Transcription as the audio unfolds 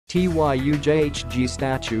TYUJHG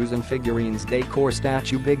statues and figurines, Decor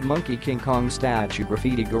statue, Big Monkey, King Kong statue,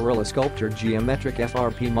 Graffiti, Gorilla sculpture, geometric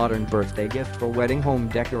FRP, modern birthday gift for wedding, home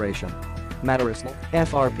decoration. Matériel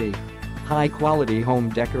FRP. High quality home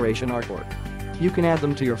decoration artwork. You can add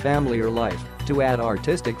them to your family or life to add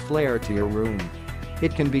artistic flair to your room.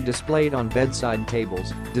 It can be displayed on bedside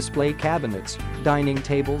tables, display cabinets, dining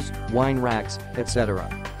tables, wine racks, etc.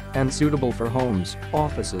 And suitable for homes,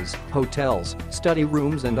 offices, hotels, study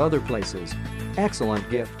rooms and other places. Excellent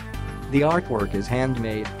gift. The artwork is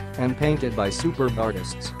handmade and painted by superb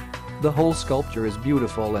artists. The whole sculpture is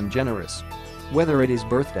beautiful and generous. Whether it is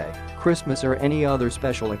birthday, Christmas or any other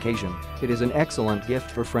special occasion, it is an excellent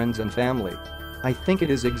gift for friends and family. I think it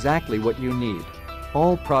is exactly what you need.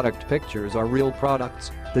 All product pictures are real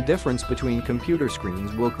products. The difference between computer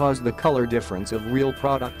screens will cause the color difference of real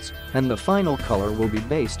products, and the final color will be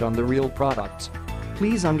based on the real products.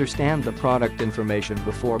 Please understand the product information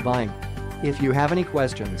before buying. If you have any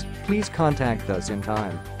questions, please contact us in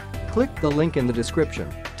time. Click the link in the description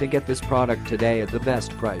to get this product today at the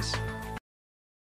best price.